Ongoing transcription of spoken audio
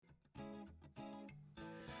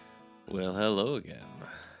Well, hello again.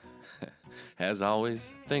 As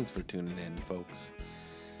always, thanks for tuning in, folks.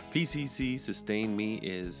 PCC Sustain Me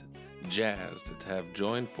is jazzed to have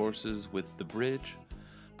joined forces with The Bridge,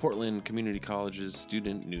 Portland Community College's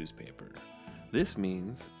student newspaper. This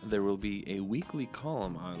means there will be a weekly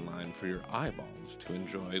column online for your eyeballs to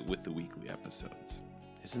enjoy with the weekly episodes.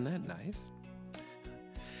 Isn't that nice?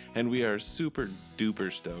 And we are super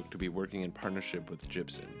duper stoked to be working in partnership with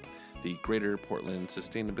GYPSN, the Greater Portland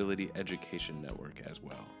Sustainability Education Network, as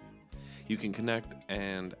well. You can connect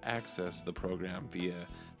and access the program via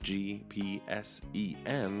gpsen.org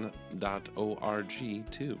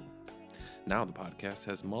too. Now the podcast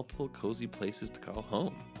has multiple cozy places to call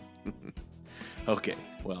home. Okay,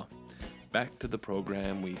 well, back to the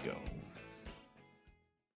program we go.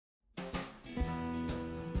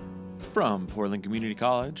 From Portland Community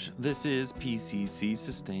College, this is PCC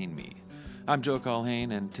Sustain Me. I'm Joe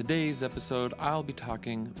Colhane, and today's episode I'll be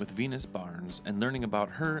talking with Venus Barnes and learning about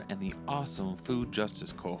her and the awesome food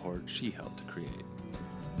justice cohort she helped to create.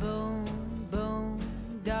 Boom, boom,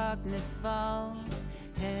 darkness falls,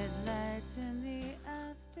 headlights in the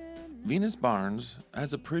afternoon. Venus Barnes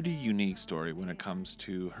has a pretty unique story when it comes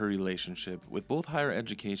to her relationship with both higher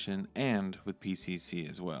education and with PCC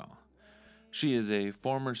as well. She is a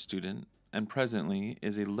former student and presently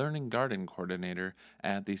is a learning garden coordinator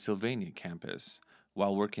at the Sylvania campus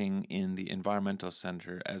while working in the environmental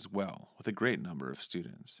center as well with a great number of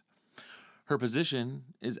students. Her position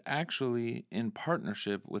is actually in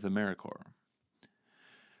partnership with AmeriCorps.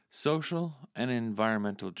 Social and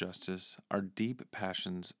environmental justice are deep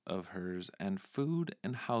passions of hers, and food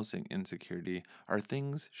and housing insecurity are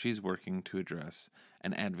things she's working to address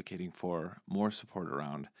and advocating for more support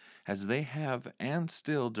around, as they have and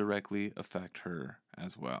still directly affect her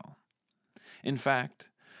as well. In fact,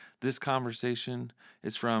 this conversation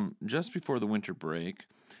is from just before the winter break,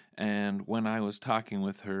 and when I was talking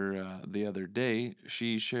with her the other day,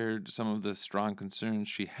 she shared some of the strong concerns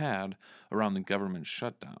she had around the government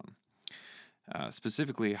shutdown,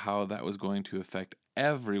 specifically how that was going to affect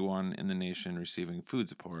everyone in the nation receiving food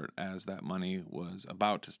support, as that money was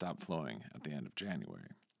about to stop flowing at the end of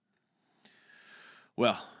January.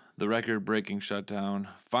 Well, the record-breaking shutdown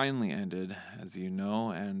finally ended, as you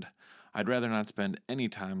know, and I'd rather not spend any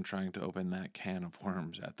time trying to open that can of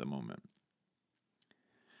worms at the moment.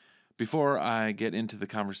 Before I get into the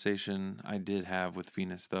conversation I did have with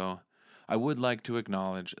Venus, though, I would like to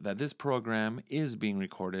acknowledge that this program is being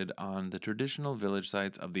recorded on the traditional village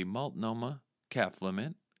sites of the Multnomah,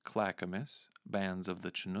 Cathlamet, Clackamas, bands of the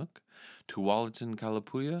Chinook, Tualatin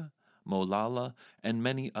Kalapuya, Molalla, and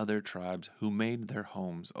many other tribes who made their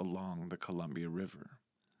homes along the Columbia River.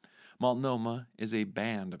 Multnomah is a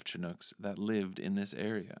band of Chinooks that lived in this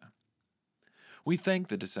area. We thank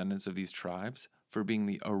the descendants of these tribes for being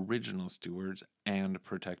the original stewards and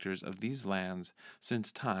protectors of these lands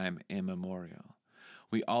since time immemorial.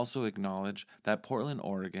 We also acknowledge that Portland,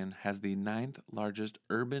 Oregon has the 9th largest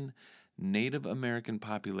urban Native American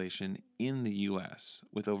population in the U.S.,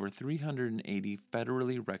 with over 380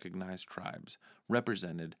 federally recognized tribes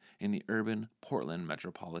represented in the urban Portland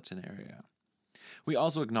metropolitan area. We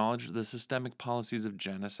also acknowledge the systemic policies of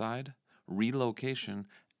genocide, relocation,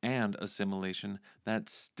 and assimilation that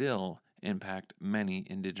still impact many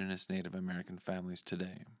Indigenous Native American families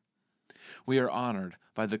today. We are honored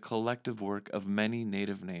by the collective work of many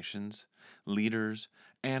Native nations, leaders,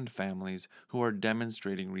 and families who are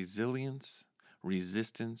demonstrating resilience,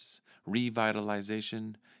 resistance,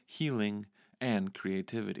 revitalization, healing, and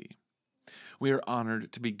creativity. We are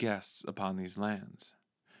honored to be guests upon these lands.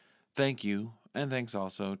 Thank you, and thanks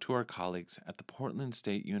also to our colleagues at the Portland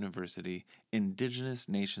State University Indigenous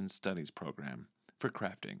Nations Studies program for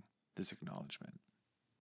crafting this acknowledgement.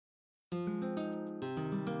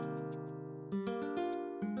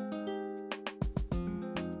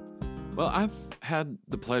 Well, I've had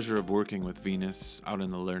the pleasure of working with Venus out in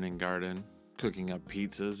the Learning Garden, cooking up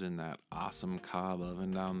pizzas in that awesome Cobb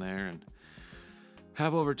oven down there, and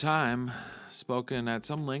have over time spoken at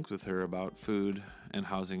some length with her about food and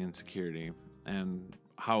housing insecurity, and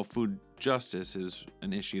how food justice is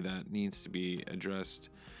an issue that needs to be addressed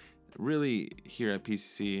really here at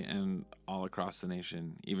PCC and all across the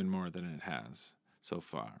nation, even more than it has so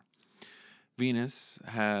far. Venus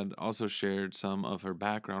had also shared some of her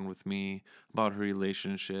background with me about her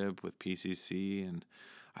relationship with PCC, and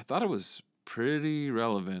I thought it was pretty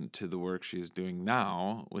relevant to the work she's doing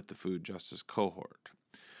now with the food justice cohort.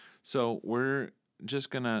 So we're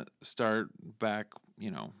just going to start back,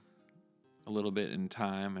 a little bit in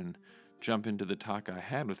time and jump into the talk I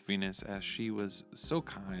had with Venus, as she was so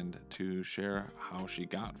kind to share how she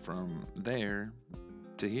got from there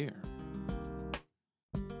to here.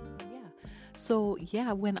 So,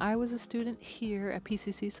 yeah, when I was a student here at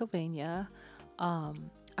PCC Sylvania,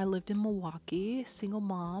 I lived in Milwaukee, single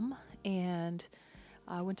mom, and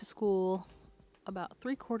I went to school about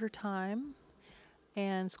 3/4 time,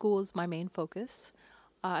 and school was my main focus.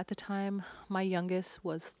 At the time, my youngest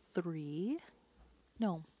was 3.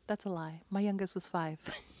 No, that's a lie. My youngest was 5.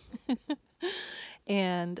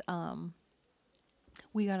 And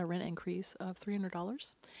we got a rent increase of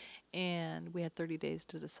 $300, and we had 30 days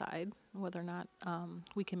to decide whether or not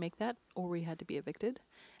we can make that or we had to be evicted.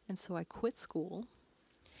 And so I quit school,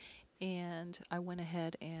 and I went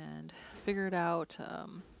ahead and figured out,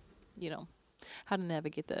 you know, how to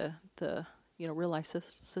navigate the real life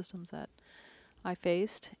systems that I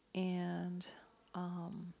faced. And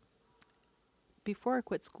before I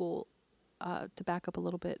quit school, to back up a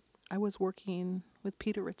little bit, I was working with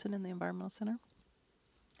Peter Ritson in the Environmental Center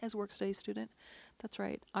as a work study student. That's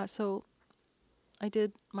right. So I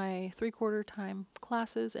did my 3/4 time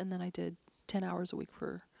classes, and then I did 10 hours a week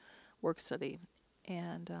for work study.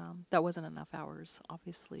 And that wasn't enough hours,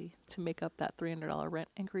 obviously, to make up that $300 rent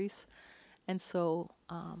increase. And so,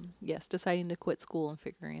 yes, deciding to quit school and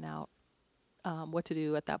figuring out what to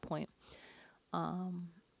do at that point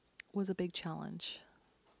was a big challenge.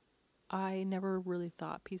 I never really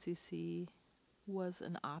thought PCC was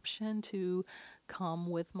an option to come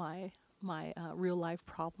with my real life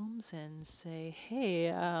problems and say,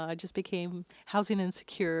 hey, I just became housing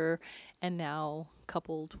insecure, and now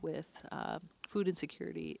coupled with food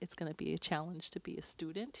insecurity, it's going to be a challenge to be a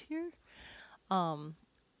student here.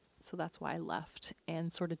 So that's why I left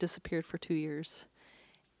and sort of disappeared for 2 years.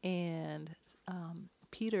 And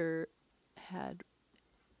Peter had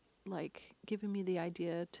given me the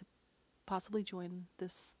idea to possibly join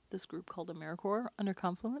this group called AmeriCorps under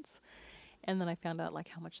Confluence, and then I found out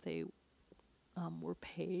how much they were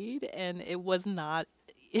paid, and it was not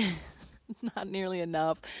not nearly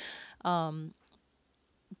enough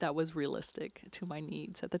that was realistic to my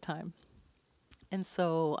needs at the time. And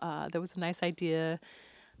so there was a nice idea,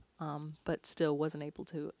 but still wasn't able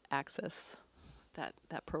to access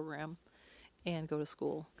that program and go to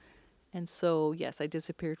school. And so, yes, I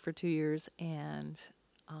disappeared for 2 years, and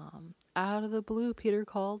out of the blue, Peter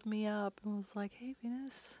called me up and was like, hey,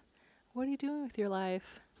 Venus, what are you doing with your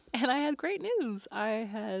life? And I had great news. I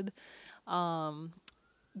had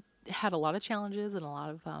had a lot of challenges and a lot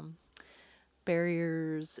of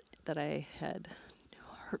barriers that I had,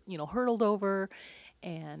 hurdled over,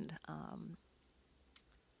 and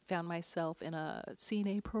found myself in a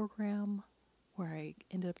CNA program where I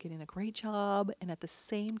ended up getting a great job, and at the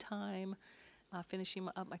same time, finishing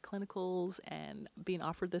up my clinicals and being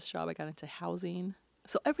offered this job, I got into housing.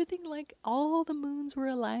 So everything, all the moons were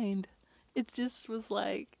aligned. It just was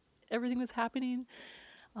everything was happening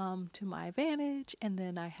to my advantage. And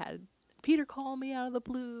then I had Peter call me out of the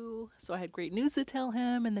blue, so I had great news to tell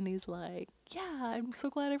him. And then he's like, yeah, I'm so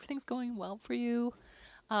glad everything's going well for you.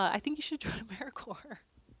 I think you should join AmeriCorps.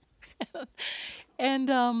 And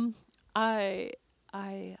I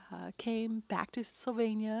came back to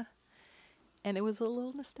Sylvania, and it was a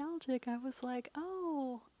little nostalgic. I was like,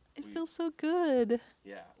 oh, it feels so good.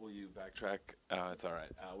 Yeah, will you backtrack? It's all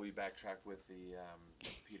right. Will you backtrack with the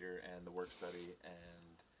Peter and the work study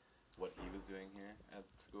and what he was doing here at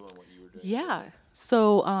school and what you were doing? Yeah.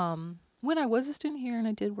 So when I was a student here and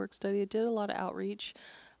I did work study, I did a lot of outreach.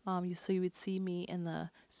 You would see me in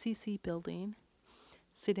the CC building,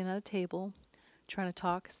 sitting at a table, trying to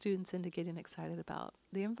talk students into getting excited about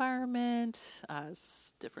the environment,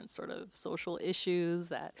 different sort of social issues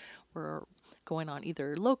that were going on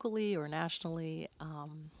either locally or nationally.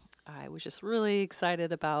 I was just really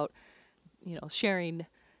excited about, sharing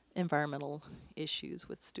environmental issues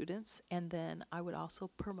with students. And then I would also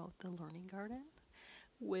promote the Learning Garden,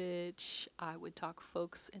 which I would talk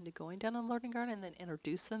folks into going down a Learning Garden and then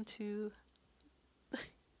introduce them to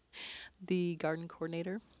the garden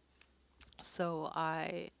coordinator. So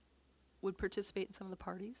I would participate in some of the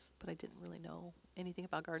parties, but I didn't really know anything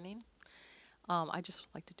about gardening. I just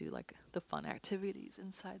like to do the fun activities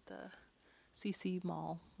inside the CC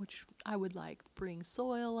Mall, which I would bring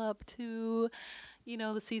soil up to, the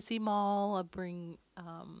CC Mall. I'd bring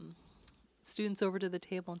students over to the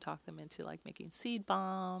table and talk them into making seed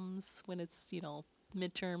bombs when it's,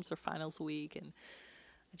 midterms or finals week. And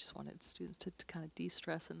I just wanted students to kind of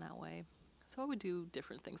de-stress in that way. So I would do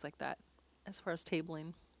different things like that as far as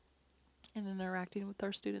tabling and interacting with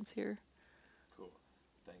our students here. Cool.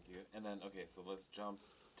 Thank you. And then, okay, so let's jump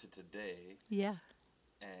to today. Yeah.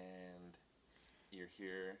 And you're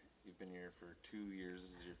here. You've been here for 2 years.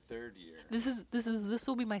 This is your third year. This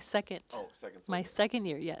will be my second. Oh, second. My second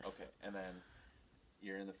year, yes. Okay, and then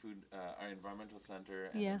you're in the food, our environmental center,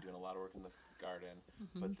 and Yeah. then doing a lot of work in the garden.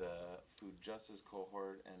 But the food justice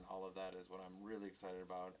cohort and all of that is what I'm really excited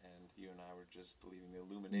about. And you and I were just leading the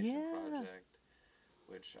Illumination Yeah. project,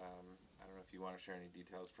 which I don't know if you want to share any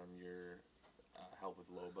details from your help with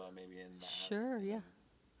LOBA, maybe in that. Sure, and yeah. then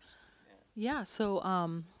just, yeah. Yeah,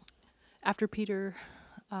 so after Peter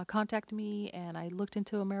contacted me and I looked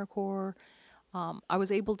into AmeriCorps, I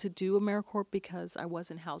was able to do AmeriCorps because I was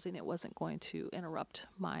in housing. It wasn't going to interrupt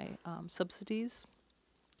my subsidies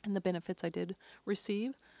and the benefits I did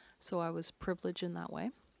receive. So I was privileged in that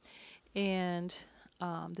way. And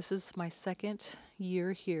this is my second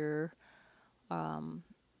year here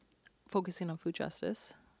focusing on food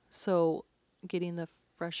justice. So getting the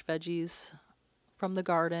fresh veggies from the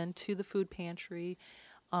garden to the food pantry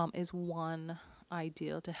is one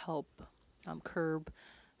idea to help curb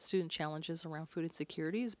student challenges around food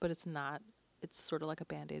insecurities, but it's not, it's sort of like a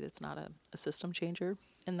Band-Aid. It's not a system changer.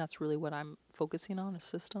 And that's really what I'm focusing on is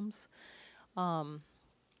systems.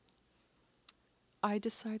 I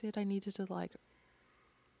decided I needed to like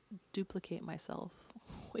duplicate myself,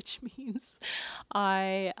 which means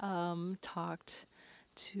I talked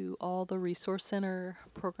to all the resource center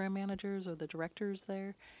program managers or the directors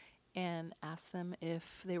there and asked them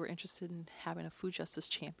if they were interested in having a food justice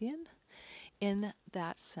champion in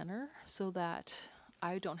that center so that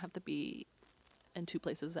I don't have to be in two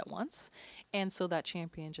places at once. And so that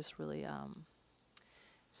champion just really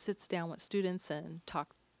sits down with students and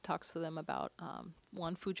talks to them about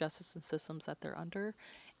one, food justice and systems that they're under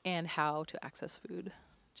and how to access food,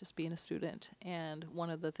 just being a student. And one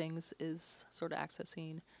of the things is sort of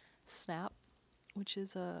accessing SNAP, which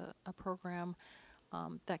is a program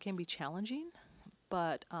that can be challenging,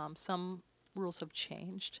 but some rules have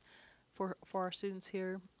changed for our students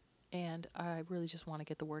here. And I really just want to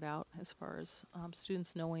get the word out as far as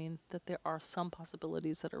students knowing that there are some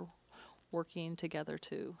possibilities that are working together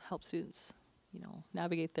to help students,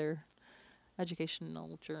 navigate their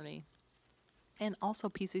educational journey. And also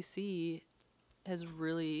PCC has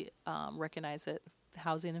really recognized that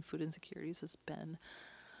housing and food insecurities has been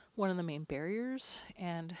one of the main barriers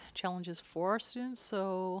and challenges for our students.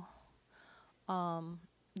 So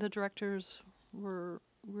the directors were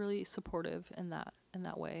really supportive in that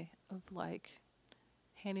way of like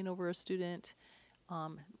handing over a student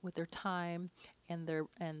with their time and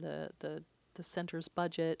the center's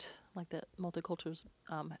budget, like the multiculture's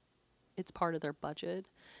it's part of their budget.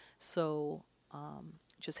 So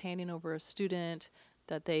just handing over a student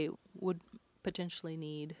that they would potentially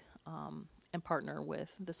need and partner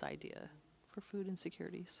with this idea for food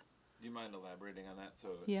insecurities. Do you mind elaborating on that? So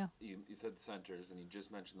Yeah. you said centers, and you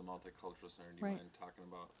just mentioned the Multicultural Center. Do you Right. mind talking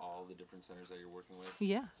about all the different centers that you're working with?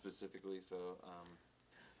 Yeah. Specifically, so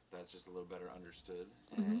that's just a little better understood.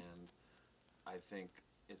 Mm-hmm. And I think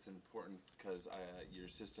it's important because your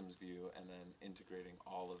systems view and then integrating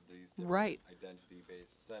all of these different Right.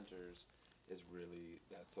 identity-based centers is really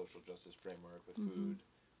that social justice framework with Mm-hmm. food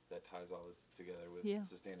that ties all this together with Yeah.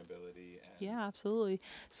 sustainability. And Yeah, absolutely.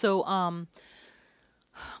 So,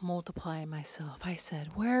 multiply myself. I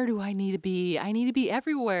said, where do I need to be? I need to be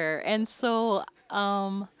everywhere. And so,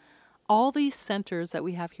 all these centers that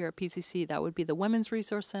we have here at PCC, that would be the Women's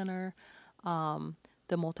Resource Center,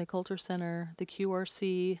 the Multicultural Center, the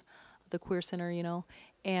QRC, the Queer Center,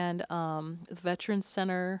 and the Veterans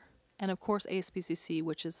Center, and of course ASPCC,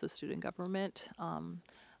 which is the student government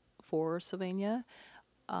for Sylvania.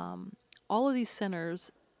 All of these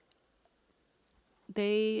centers,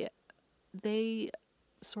 they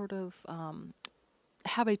sort of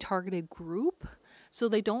have a targeted group, so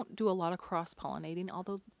they don't do a lot of cross-pollinating,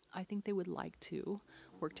 although I think they would like to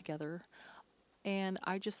work together. And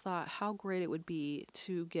I just thought how great it would be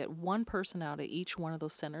to get one person out of each one of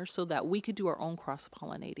those centers so that we could do our own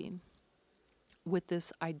cross-pollinating with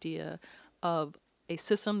this idea of a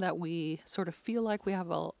system that we sort of feel like we have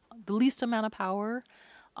the least amount of power,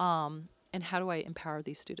 and how do I empower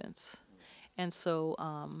these students? And so,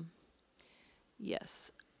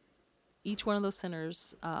 yes, each one of those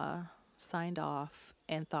centers signed off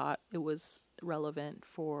and thought it was relevant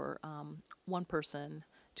for one person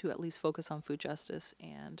to at least focus on food justice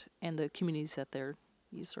and the communities that they're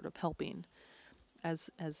sort of helping as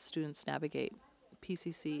students navigate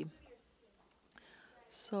PCC.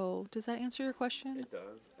 So does that answer your question? It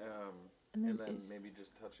does. And And then then it- maybe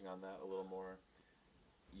just touching on that a little more,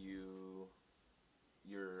 your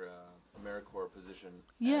AmeriCorps position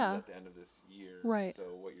Yeah. ends at the end of this year. Right.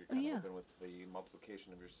 So what you're kind Yeah. of hoping with the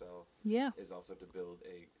multiplication of yourself Yeah, is also to build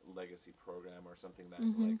a legacy program or something that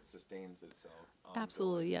Mhm. like sustains itself.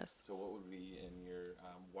 absolutely, ongoing. yes. So what would be in your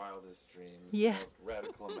wildest dreams, Yeah. most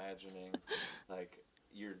radical imagining, like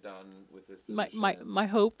you're done with this my position. my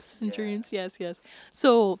hopes and Yeah. dreams. Yes.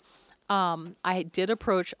 So I did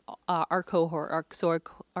approach our cohort.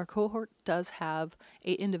 Our cohort does have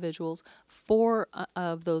 8 individuals. 4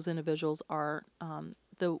 of those individuals are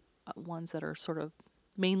the ones that are sort of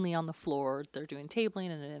mainly on the floor. They're doing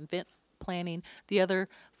tabling and event planning. The other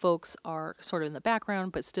folks are sort of in the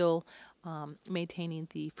background, but still maintaining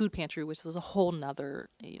the food pantry, which is a whole nother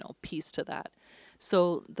piece to that.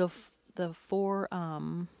 So the 4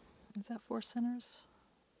 is that 4 centers?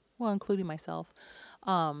 Well, including myself.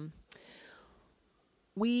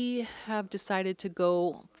 We have decided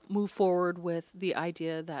to move forward with the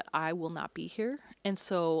idea that I will not be here. And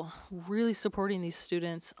so really supporting these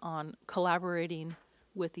students on collaborating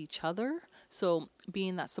with each other. So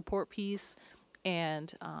being that support piece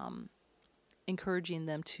and encouraging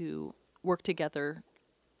them to work together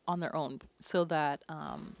on their own so that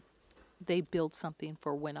they build something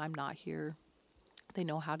for when I'm not here. They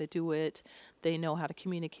know how to do it. They know how to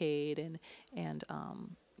communicate and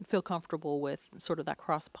feel comfortable with sort of that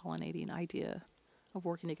cross-pollinating idea of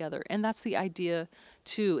working together. And that's the idea,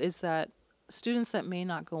 too, is that students that may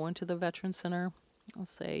not go into the Veteran Center,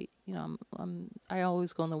 let's say, I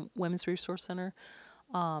always go in the Women's Resource Center.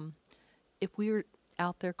 If we were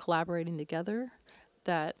out there collaborating together,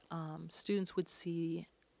 that students would see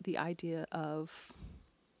the idea of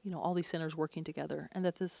all these centers working together, and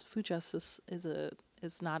that this food justice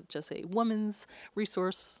is not just a women's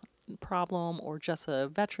resource problem or just a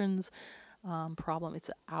veterans problem. It's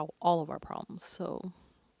all of our problems. So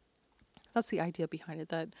that's the idea behind it,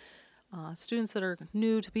 that students that are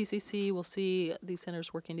new to PCC will see these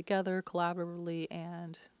centers working together collaboratively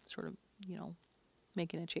and sort of,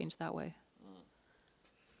 making a change that way.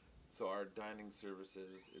 So our dining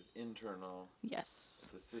services is internal. Yes.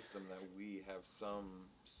 It's a system that we have some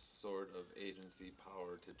sort of agency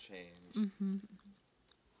power to change. Mm-hmm.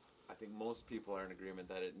 I think most people are in agreement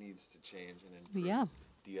that it needs to change and improve. Yeah.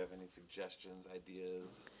 Do you have any suggestions,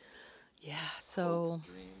 ideas, Yeah. So, hopes,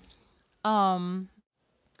 dreams?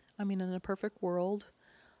 in a perfect world,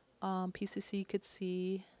 PCC could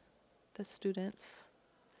see the students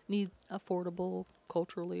need affordable,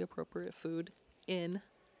 culturally appropriate food in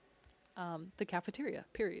the cafeteria,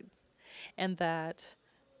 period. And that,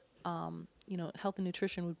 health and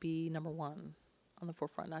nutrition would be number 1 on the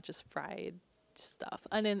forefront, not just fried stuff.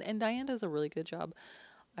 And Diane does a really good job,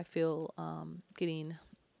 I feel, getting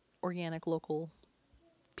organic, local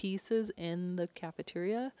pieces in the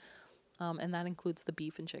cafeteria. And that includes the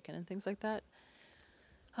beef and chicken and things like that.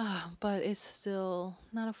 But it's still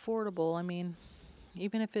not affordable.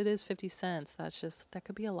 Even if it is 50 cents, that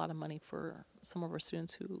could be a lot of money for some of our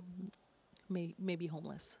students who may be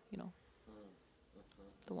homeless,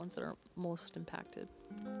 the ones that are most impacted.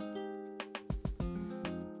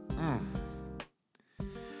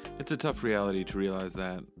 It's a tough reality to realize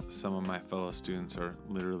that some of my fellow students are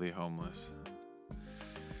literally homeless.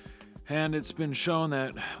 And it's been shown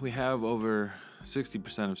that we have over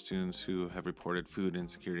 60% of students who have reported food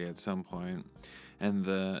insecurity at some point, and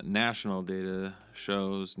the national data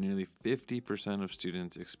shows nearly 50% of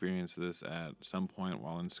students experience this at some point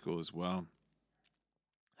while in school as well.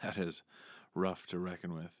 That is rough to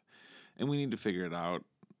reckon with, and we need to figure it out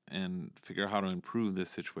and figure out how to improve this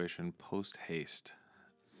situation post-haste.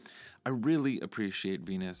 I really appreciate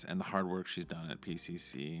Venus and the hard work she's done at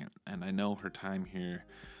PCC, and I know her time here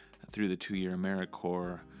through the 2-year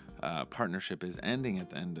AmeriCorps partnership is ending at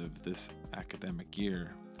the end of this academic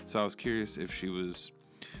year. So I was curious if she was,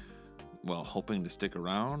 hoping to stick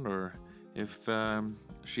around, or if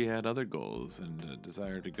she had other goals and a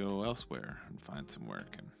desire to go elsewhere and find some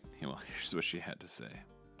work. And here's what she had to say.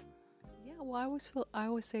 Yeah, well, I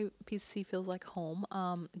always say PCC feels like home.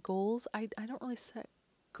 Goals, I don't really set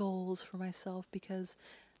goals for myself because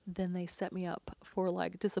then they set me up for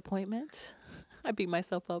disappointment. I beat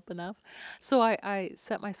myself up enough. So I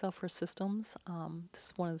set myself for systems. This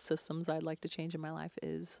is one of the systems I'd like to change in my life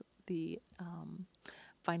is the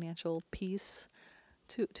financial piece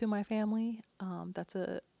to my family. That's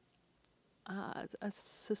a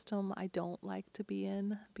system I don't like to be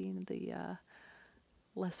in, being the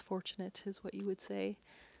less fortunate is what you would say.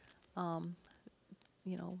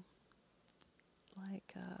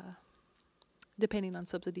 Depending on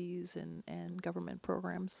subsidies and government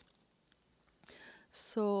programs.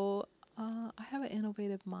 So I have an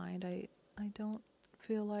innovative mind. I don't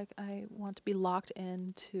feel like I want to be locked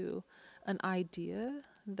into an idea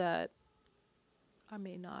that I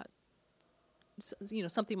may not,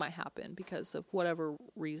 something might happen because of whatever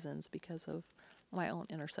reasons, because of my own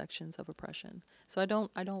intersections of oppression. So I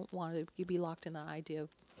don't want to be locked in an idea of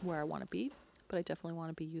where I want to be, but I definitely want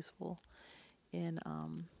to be useful in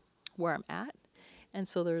where I'm at. And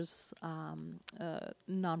so there's a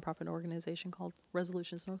nonprofit organization called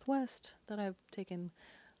Resolutions Northwest that I've taken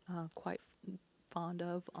quite fond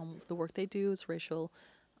of. The work they do is racial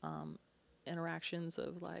interactions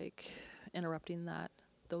of like interrupting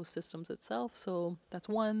those systems itself. So that's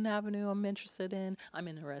one avenue I'm interested in. I'm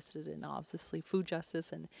interested in obviously food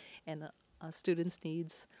justice and students'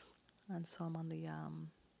 needs, and so I'm on the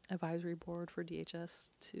advisory board for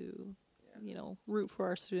DHS to, root for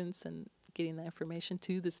our students and getting that information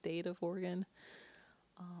to the state of Oregon.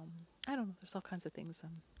 I don't know. There's all kinds of things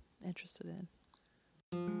I'm interested in.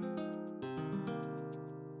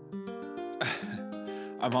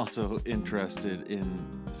 I'm also interested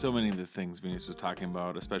in so many of the things Venus was talking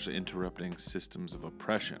about, especially interrupting systems of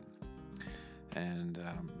oppression. And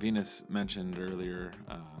Venus mentioned earlier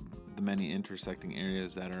the many intersecting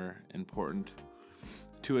areas that are important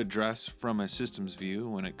to address from a systems view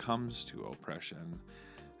when it comes to oppression.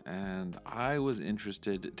 And I was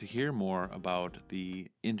interested to hear more about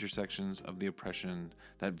the intersections of the oppression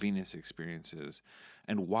that Venus experiences.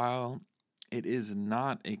 And while it is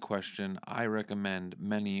not a question I recommend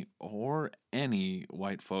many or any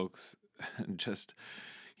white folks just,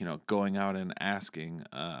 going out and asking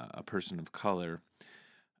a person of color,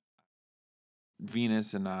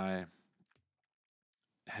 Venus and I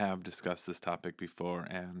have discussed this topic before,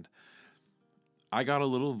 and I got a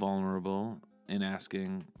little vulnerable in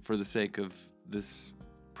asking, for the sake of this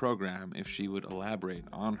program, if she would elaborate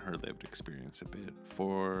on her lived experience a bit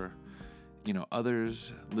for,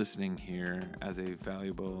 others listening here as a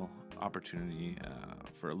valuable opportunity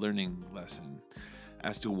for a learning lesson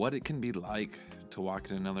as to what it can be like to walk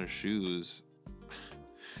in another's shoes,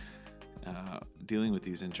 dealing with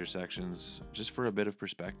these intersections, just for a bit of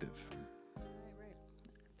perspective.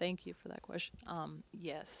 Thank you for that question.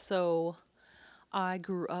 Yes, so I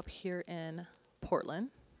grew up here in Portland,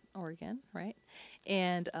 Oregon, right?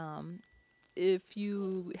 And if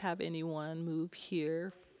you have anyone move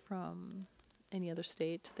here from any other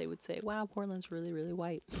state, they would say, wow, Portland's really, really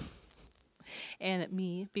white. And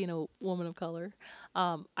me, being a woman of color,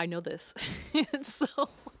 I know this. And so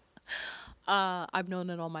I've known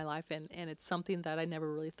it all my life, and it's something that I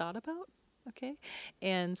never really thought about, okay?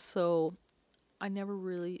 And so I never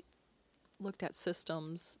really looked at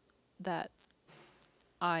systems that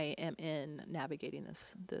I am in navigating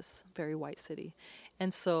this very white city.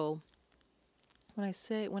 And so when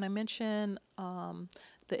I mention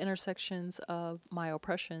the intersections of my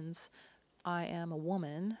oppressions, I am a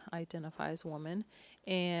woman, I identify as a woman,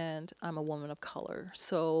 and I'm a woman of color.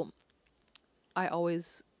 So I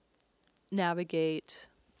always navigate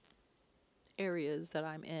areas that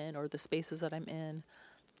I'm in or the spaces that I'm in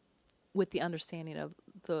with the understanding of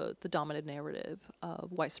the dominant narrative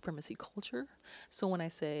of white supremacy culture. So when I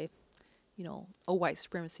say, white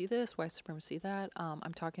supremacy this, white supremacy that,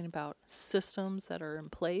 I'm talking about systems that are in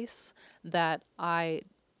place that I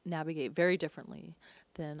navigate very differently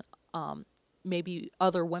than maybe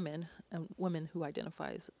other women and women who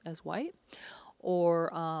identify as white,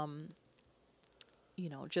 or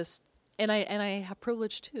just and I have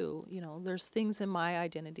privilege too. There's things in my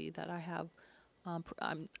identity that I have. I'm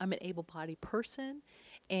an able-bodied person,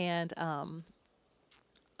 and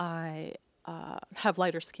I have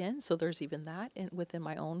lighter skin, so there's even that within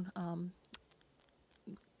my own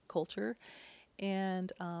culture,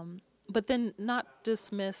 and but then not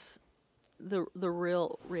dismiss the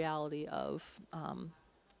real reality of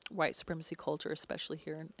white supremacy culture, especially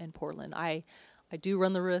here in Portland. I do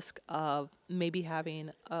run the risk of maybe having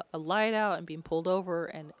a light out and being pulled over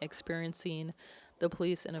and experiencing the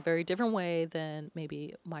police in a very different way than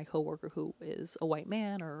maybe my coworker who is a white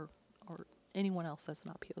man or anyone else that's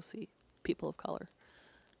not POC, people of color.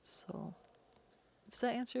 So, does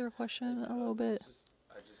that answer your question a little bit?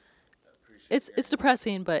 I just appreciate It's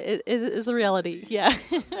depressing, but it is the reality. Yeah.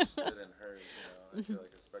 Understood and heard, I feel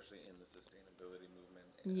like especially in the sustainability movement.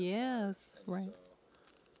 Yes, right. So,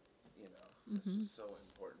 it's just so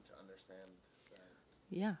important to understand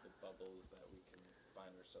that the bubbles that we can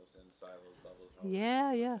find ourselves in, silos, bubbles.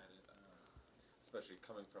 Yeah. Especially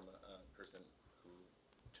coming from a person who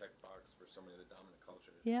checked box for so many of the dominant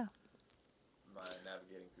cultures. Yeah. My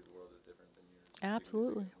navigating through the world is different than yours.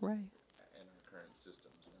 Absolutely, right. And our current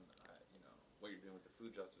systems, and what you're doing with the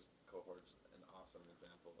food justice cohort's an awesome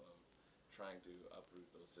example of trying to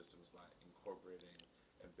uproot those systems by incorporating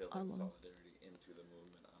and building solidarity into the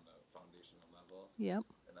movement on a foundational level. Yep.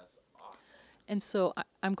 And that's awesome. And so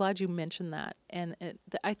I'm glad you mentioned that, and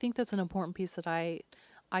I think that's an important piece that I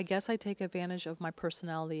guess I take advantage of my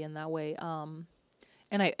personality in that way. And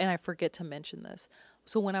I forget to mention this.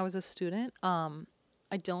 So when I was a student,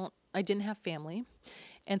 didn't have family,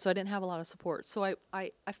 and so I didn't have a lot of support. So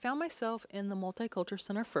I found myself in the Multicultural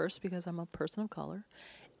Center first because I'm a person of color,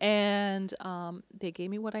 and they gave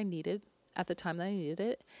me what I needed at the time that I needed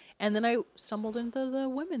it. And then I stumbled into the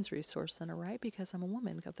Women's Resource Center, right, because I'm a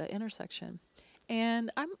woman of that intersection.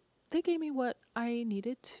 And they gave me what I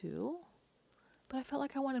needed too, but I felt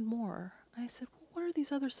like I wanted more. And I said, well, what are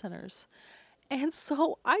these other centers? And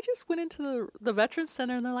so I just went into the Veterans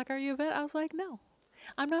Center, and they're like, are you a vet? I was like, no,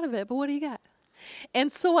 I'm not a vet, but what do you got? And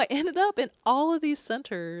so I ended up in all of these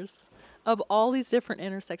centers of all these different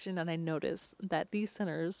intersections, and I noticed that these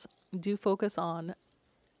centers do focus on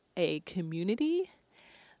a community,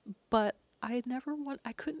 but I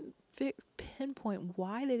couldn't pinpoint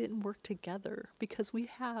why they didn't work together, because we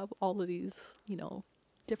have all of these,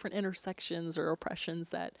 different intersections or oppressions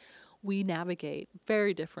that we navigate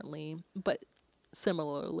very differently, but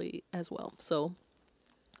similarly as well. So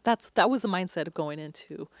that was the mindset of going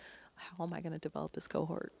into how am I going to develop this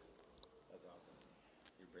cohort. That's awesome.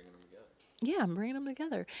 You're bringing them together. Yeah, I'm bringing them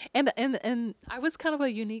together. And I was kind of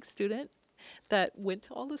a unique student that went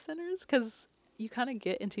to all the centers, because you kind of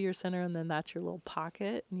get into your center and then that's your little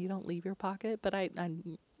pocket and you don't leave your pocket. But I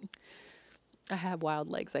have wild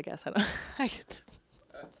legs, I guess. I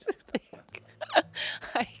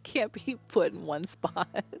can't be put in one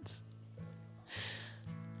spot.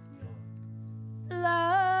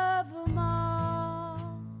 Love 'em all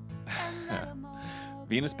and let 'em all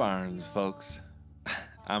Venus Barnes, folks.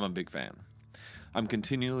 I'm a big fan. I'm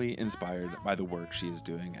continually inspired by the work she is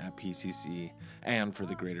doing at PCC and for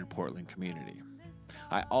the greater Portland community.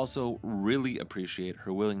 I also really appreciate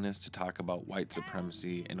her willingness to talk about white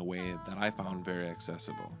supremacy in a way that I found very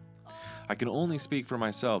accessible. I can only speak for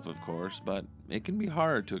myself, of course, but it can be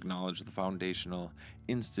hard to acknowledge the foundational,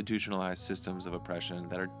 institutionalized systems of oppression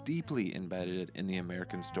that are deeply embedded in the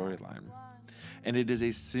American storyline. And it is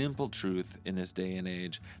a simple truth in this day and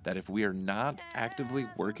age that if we are not actively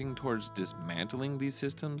working towards dismantling these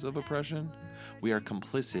systems of oppression, we are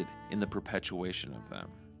complicit in the perpetuation of them.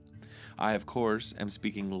 I, of course, am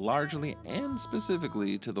speaking largely and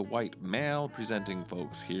specifically to the white male-presenting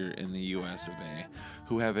folks here in the US of A,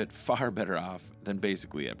 who have it far better off than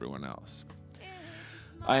basically everyone else.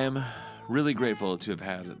 I am really grateful to have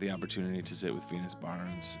had the opportunity to sit with Venus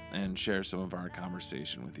Barnes and share some of our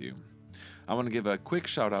conversation with you. I want to give a quick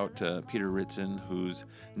shout out to Peter Ritson, whose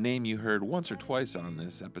name you heard once or twice on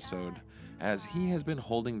this episode, as he has been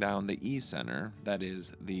holding down the E-Center, that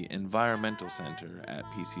is, the Environmental Center at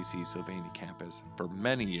PCC Sylvania campus, for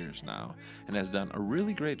many years now, and has done a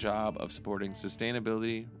really great job of supporting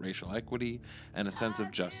sustainability, racial equity, and a sense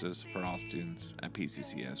of justice for all students at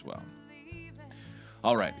PCC as well.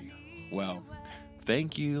 Alrighty, well,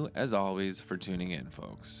 thank you as always for tuning in,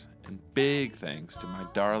 folks. And big thanks to my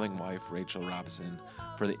darling wife, Rachel Robson,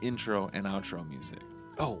 for the intro and outro music.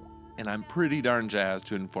 Oh, and I'm pretty darn jazzed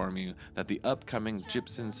to inform you that the upcoming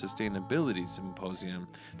Gypsum Sustainability Symposium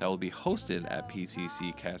that will be hosted at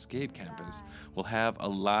PCC Cascade Campus will have a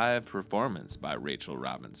live performance by Rachel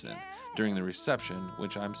Robinson during the reception,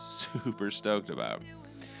 which I'm super stoked about.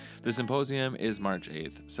 The symposium is March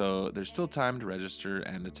 8th, so there's still time to register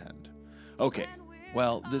and attend. Okay.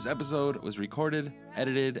 Well, this episode was recorded,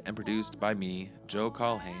 edited, and produced by me, Joe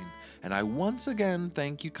Colhane, and I once again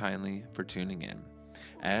thank you kindly for tuning in.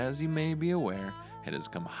 As you may be aware, it has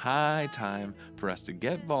come high time for us to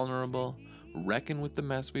get vulnerable, reckon with the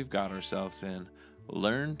mess we've got ourselves in,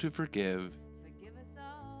 learn to forgive, forgive us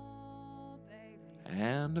all, baby.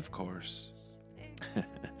 and of course,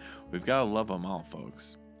 we've got to love them all,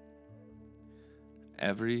 folks.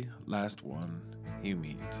 Every last one you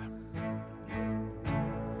meet.